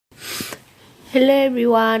Hello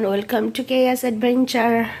everyone, welcome to KS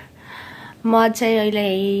Adventure. म चाहिँ अहिले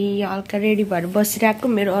हल्का रेडी भएर बसिरहेको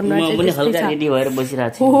मेरो अनुहार चाहिँ हल्का रेडी भएर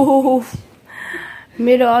बसिरहेको छु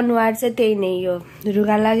मेरो अनुहार चाहिँ त्यही नै हो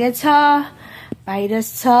रुगा लागेछ भाइरस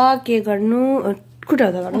छ के गर्नु कुटा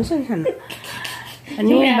त गर्नुस् नि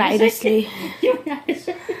अनि भाइरसले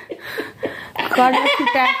कडा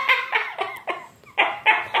कुटा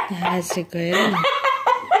हाँसेको हेर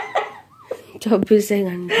 24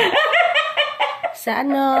 घण्टा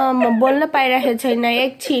सानो म बोल्न पाइरहेको छैन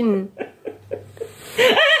एकछिन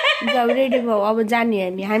जब रेडी भयो अब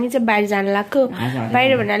जाने हामी चाहिँ बाहिर जान लाग्यो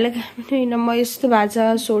बाहिर भन्नाले होइन म यस्तो भएको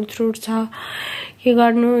छ सोर थ्रोट छ के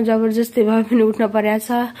गर्नु जबरजस्ती भए पनि उठ्न परेको छ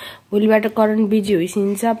भोलिबाट करण बिजी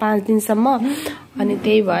होइसिन्छ 5 दिनसम्म अनि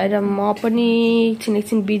त्यही भएर म पनि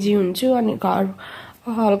एकछिन बिजी हुन्छु अनि घर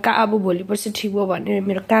हल्का अब भोलि पर्सि ठिक भयो भने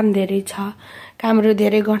मेरो काम धेरै छ कामहरु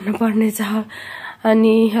धेरै गर्नुपर्ने छ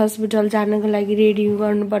अनि हस्पिटल जानको लागि रेडी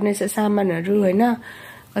गर्नुपर्ने छ सामानहरु हैन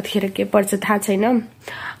कतिखेर के पर्छ थाहा छैन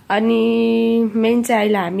अनि मेन चाहिँ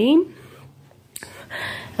अहिले हामी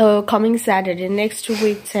कमिङ सैटरडे नेक्स्ट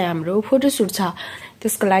वीक चाहिँ हाम्रो फोटो शूट छ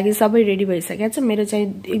त्यसको लागि सबै रेडी भइसकेको छ मेरो चाहिँ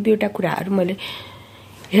एक दुईटा कुराहरु मैले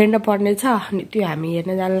हेर्न पर्ने छ अनि त्यो हामी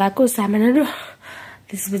हेर्न जान लाग्यो सामानहरु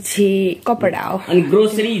त्यसपछि कपडा हो अनि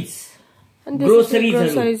ग्रोसरीज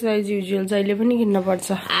वाइज युजुअल जहिले पनि किन्न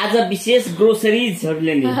पर्छ आज विशेष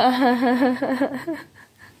ग्रोसरीजहरुले नि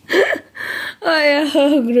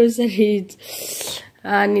ग्रोसरीज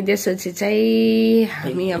अनि त्यसपछि चाहिँ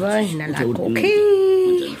हामी अब हिँड्न लाग्छौं ओके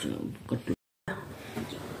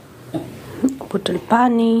बोतल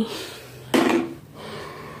पानी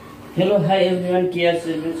hello hi everyone cares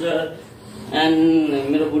adventure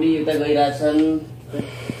and मेरो बुढी उता गइराछन्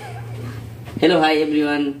हेलो हाई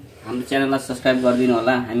एभ्रीवन हाम्रो च्यानललाई सब्स्क्राइब गरिदिनु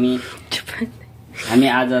होला हामी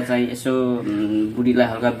आज चाहिँ यसो बुढीलाई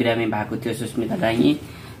हल्का बिरामी भएको थियो सुस्मिता दाइ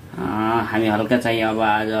हामी हल्का चाहिँ अब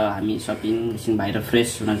आज हामी सपिङ एकछिन बाहिर फ्रेस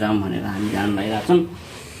हुन जाऊँ भनेर हामी जान लागिरहेछौं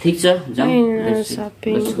ठीक छ जाऊँ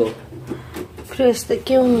लेट्स गो फ्रेस त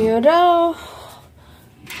के हुने हो र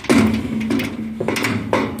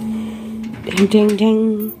ढिङ ढिङ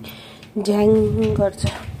झ्याङ गर्छ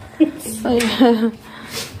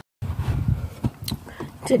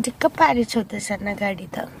चिटिक्क पारेछ त साना गाडी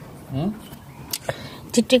त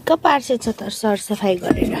चिटिक्क पार्छ त सरसफाई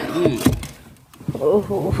गरेर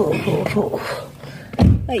ओहो हो हो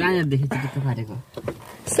कहाँ देखि चिटिक्क पारेको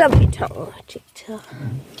सबै ठाउँ ठिक छ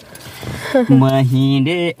म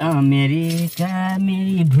हिँडे अमेरिका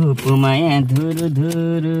मेरी भुपुमाया धुरु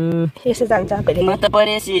धुरु यसो जान्छ कहिले म त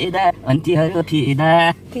परे सिधा अन्तिहरु फिदा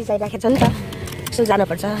ती चाहिँ राखेछ नि त यसो जानु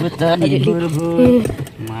पर्छ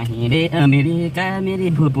म हिँडे अमेरिका मेरी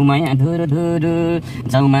भुपुमाया धुरु धुरु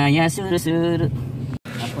जाऊ माया सुरु सुरु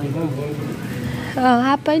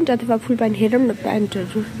हाफ प्यान्ट अथवा फुल प्यान्ट हेरौँ न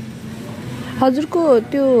प्यान्टहरु हजुरको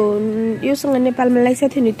त्यो योसँग नेपालमा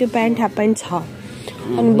लाइसकेको थियो नि त्यो प्यान्ट हाफ प्यान्ट छ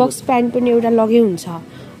अनि बक्स प्यान्ट पनि एउटा लगे हुन्छ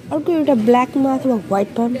अर्को एउटा ब्ल्याकमा अथवा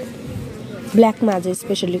व्हाइटमा ब्ल्याकमा चाहिँ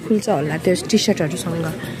स्पेशली खुल्छ होला त्यो टी-शर्टहरुसँग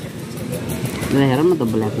हेरौँ न त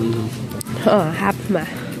ब्ल्याकमा हाफमा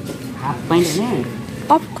हाफ प्यान्ट हैन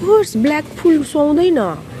अफ कोर्स ब्ल्याक फुल सुहाउँदैन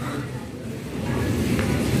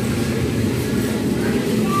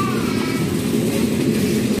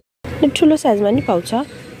ठुलो साइजमा नि पाउँछ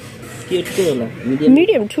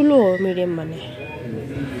मिडियम ठुलो हो मिडियम भने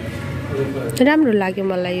राम्रो लाग्यो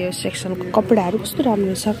मलाई यो सेक्सनको कपडाहरु कस्तो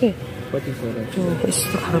राम्रो छ के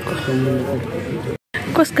यस्तो खालको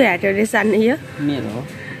कसको ह्याट हो रे सानो यो मेरो हो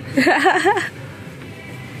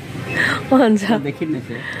हुन्छ देखिन्न छ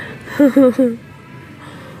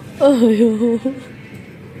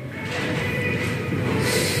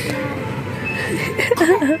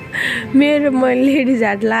मेरो म लेडिज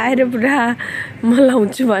हाट लाएर पुरा म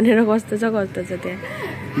लाउँछु भनेर कस्तो छ त्यहाँ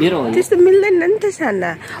मेरो त्यस्तो मिल्दैन नि त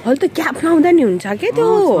साना हल त क्याप लाउँदा नि हुन्छ के त्यो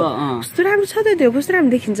कस्तो राम्रो छ त त्यो कस्तो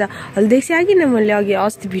राम्रो देखिन्छ हल देखिसक्यो किन मैले अघि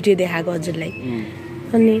अस्ति भिडियो देखाएको हजुरलाई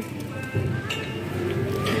अनि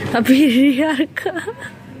फेरि अर्को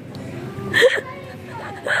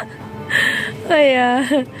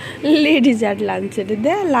लेडिज हाट लान्छ अरे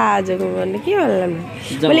दे लाजको भन्नु के भन्ला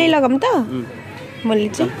मैले लगाऊँ त मैले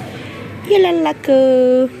चाहिँ यो लाको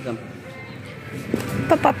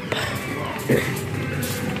पप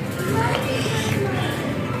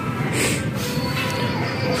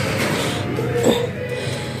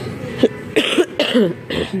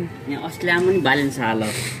यहाँ अस्ट्रेलियामा पनि बालेन्स हाल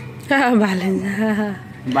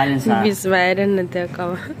बालेन्स बिचमा आएर न त्यो कम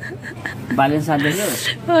बालेन्स हाल देख्यो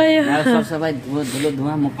सरसफाई धुलो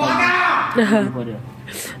धुवा मुख पर्यो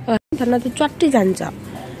न त चट्टी जान्छ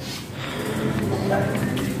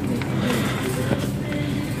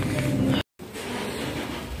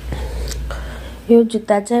यो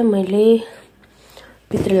जुत्ता चाहिँ मैले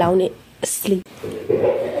भित्र लाउने स्लिप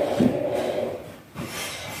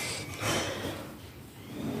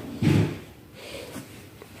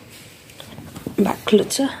बाक्लो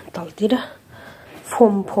छ तलतिर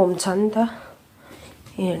फोम छ नि त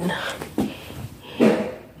हेर्न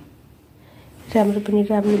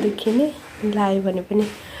राम्रो देखिने लायो भने पनि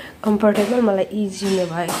कम्फर्टेबल मलाई इजी नै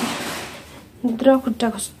भयो भित्र खुट्टा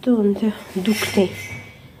कस्तो हुन्थ्यो दुख्थे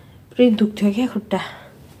पुरै दुख्थ्यो क्या खुट्टा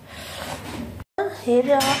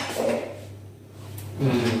हेर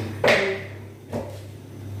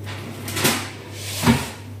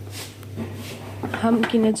हम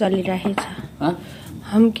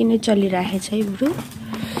किन चलिरहेछ है बुढो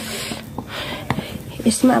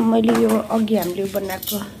यसमा मैले यो अघि हामीले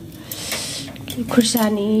बनाएको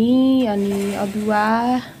खुर्सानी अनि अदुवा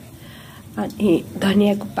अनि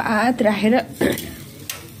धनियाको पात राखेर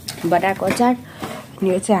बनाएको अचार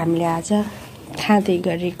यो चाहिँ हामीले आज खाँदै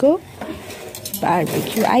गरेको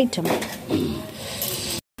बारबेक्यू आइटम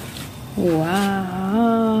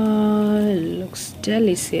वाह लुक्स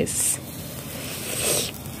डेलिसियस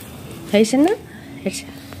खाइस न हेर्छ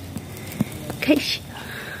खाइस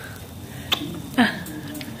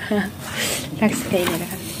लाग्छ खाइरहेर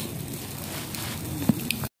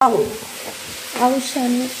आउ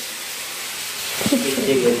सानो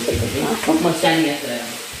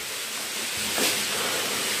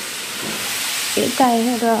यता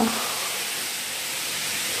हेर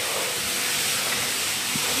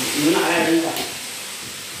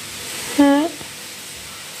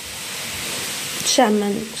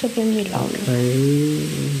सामान सबै मिलाउने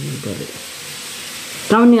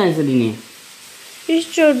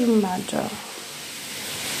स्टोर रुमबाट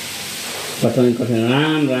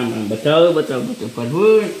राम बचाऊ प्रभु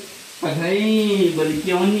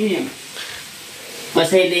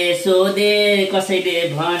कसैले सोधे कसैले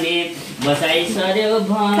भने बसाइ सर्यो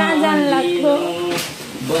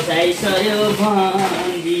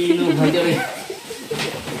भनिदिनु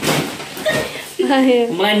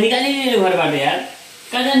मलाई निकालिदिनु घरबाट यार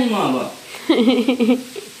कहाँ जाने म अब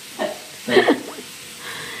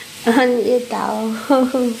अनि यता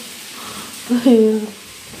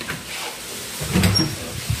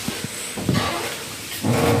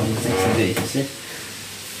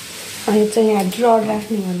अनि चाहिँ यहाँ ड्रर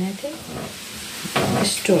राख्ने भनेको थिएँ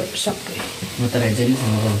स्टोर सबै म त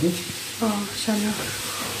सानो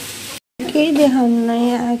केही देखाउनु न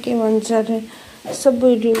यहाँ के भन्छ अरे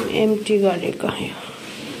सबै रुम एम्टी गरेको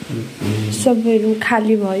सबै रुम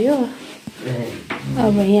खाली भयो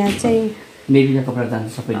अब यहाँ चाहिँ बेबीका कपडा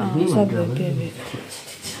जान्छ सबै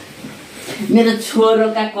मेरो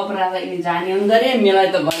छोरोका कपडालाई जाने गरे मलाई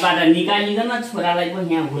त घरबाट निकालिकन छोरालाई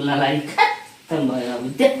पनि यहाँ भुल्नलाई खत्तम भयो अब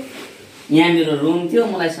यहाँ मेरो रुम थियो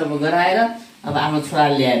मलाई सब गराएर अब आफ्नो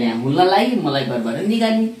छोराले ल्याएर यहाँ भुल्न लागि मलाई घरबाट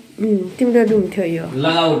निकाल्ने तिम्रो रुम थियो यो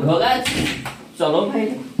लगाऊ ढोगा चलो भाइ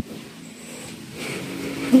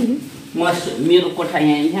मेरो कोठा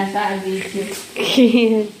यहाँ सार्दिन्छु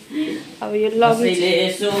अब यो लगेजले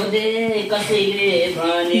सोधे कसैले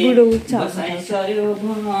भने बुढो उच्च बसाइ सर्यो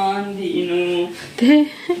भनिदिनु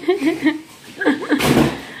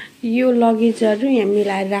यो लगेजहरू यहाँ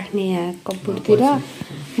मिलाएर राख्ने यहाँ कपुरतिर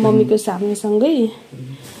मम्मीको सामनेसँगै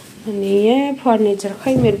अनि यहाँ फर्निचर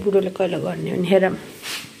खै मेरो बुढोले कहिले गर्ने भने हेरौँ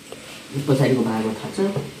पछाडिको भागो थाहा छ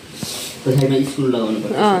पछाडिमा स्कुल लगाउनु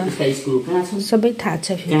पर्छ स्कुल कहाँ छ सबै थाहा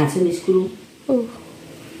छ कहाँ छ नि स्कुल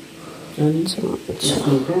स्कुल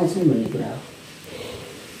कहाँ छ भन्ने कुरा हो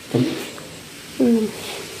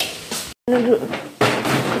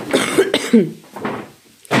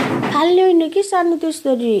हाल्ने होइन कि सानो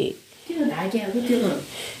त्यसरी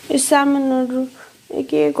यो सामानहरू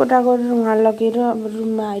एक एकवटाको रुममा लगेर अब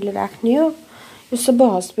रुममा अहिले राख्ने हो यो सबै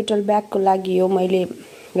हस्पिटल ब्यागको लागि हो मैले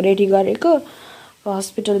रेडी गरेको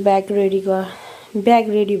हस्पिटल ब्याग रेडी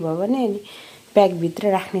भयो भने अनि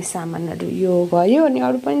ब्यागभित्र राख्ने सामानहरू यो भयो अनि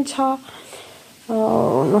अरू पनि छ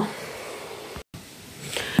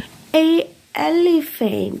ए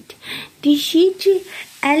एलिफेन्ट दिस इज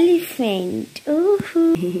एलिफेन्ट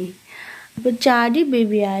ओहो अब चाँडै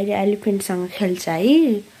बेबी आएर एलिफेन्टसँग खेल्छ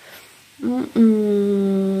है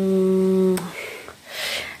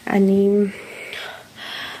अनि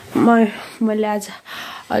मैले आज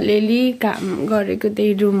अलिअलि काम गरेको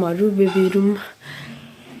त्यही रुमहरू बेबी रुम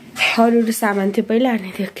अरू सामान थियो पहिला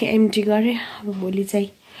अनि त्यो एम्टी गरेँ अब भोलि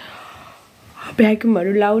चाहिँ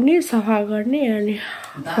भ्याक्युमहरू लाउने सफा गर्ने अनि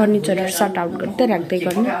फर्निचरहरू सर्ट आउट गर्दै राख्दै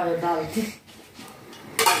गर्ने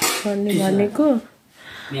भनेको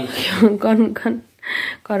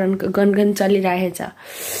करणको गनगन चलिरहेछ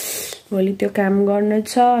भोलि त्यो काम गर्नु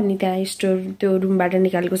छ अनि त्यहाँ स्टोर त्यो रुमबाट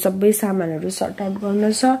निकालेको सबै सामानहरू सर्ट आउट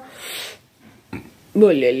गर्नु छ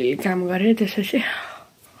भोलि अलि काम गरेँ त्यसपछि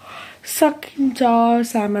सकिन्छ।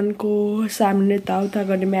 सामान यताउता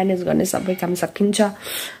गर्ने म्यानेज गर्ने सबै काम सकिन्छ।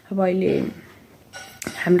 अब अहिले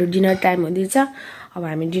हाम्रो डिनर टाइम हुँदैछ। अब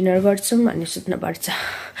हामी डिनर गर्छौँ अनि सुत्नुपर्छ।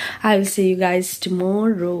 I will see you guys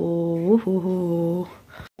tomorrow.